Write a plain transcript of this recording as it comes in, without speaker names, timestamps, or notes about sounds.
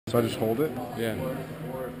So I just hold it? Yeah.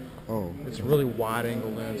 Oh. It's really wide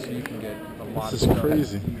angle lens, so you can get a lot of This is stuff.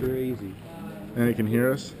 crazy. Crazy. And it can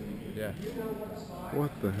hear us? Yeah.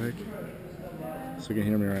 What the heck? So you can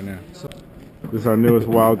hear me right now. This is our newest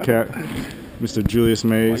Wildcat, Mr. Julius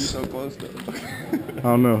Why you Mays. so close though? I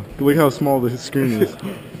don't know. Look how small the screen is.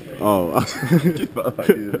 Oh, I just felt like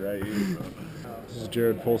it was right here. This is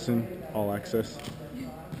Jared Polson, All Access.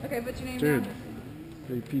 Okay, what's your name Jared. now?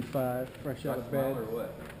 P5, fresh out of bed.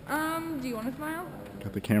 Do you want to smile?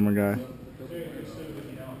 Got the camera guy.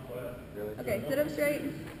 Okay, sit up straight.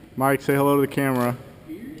 Mike, say hello to the camera.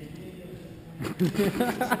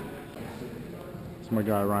 It's my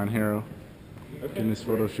guy, Ryan Harrow, getting this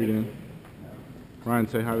photo shoot in. Ryan,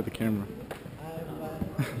 say hi to the camera.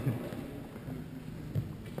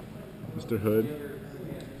 Mr. Hood.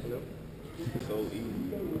 So easy.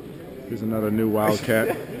 Here's another new Wildcat.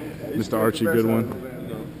 Mr. Archie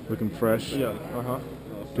Goodwin, looking fresh. Yeah.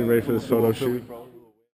 Get ready for this photo shoot.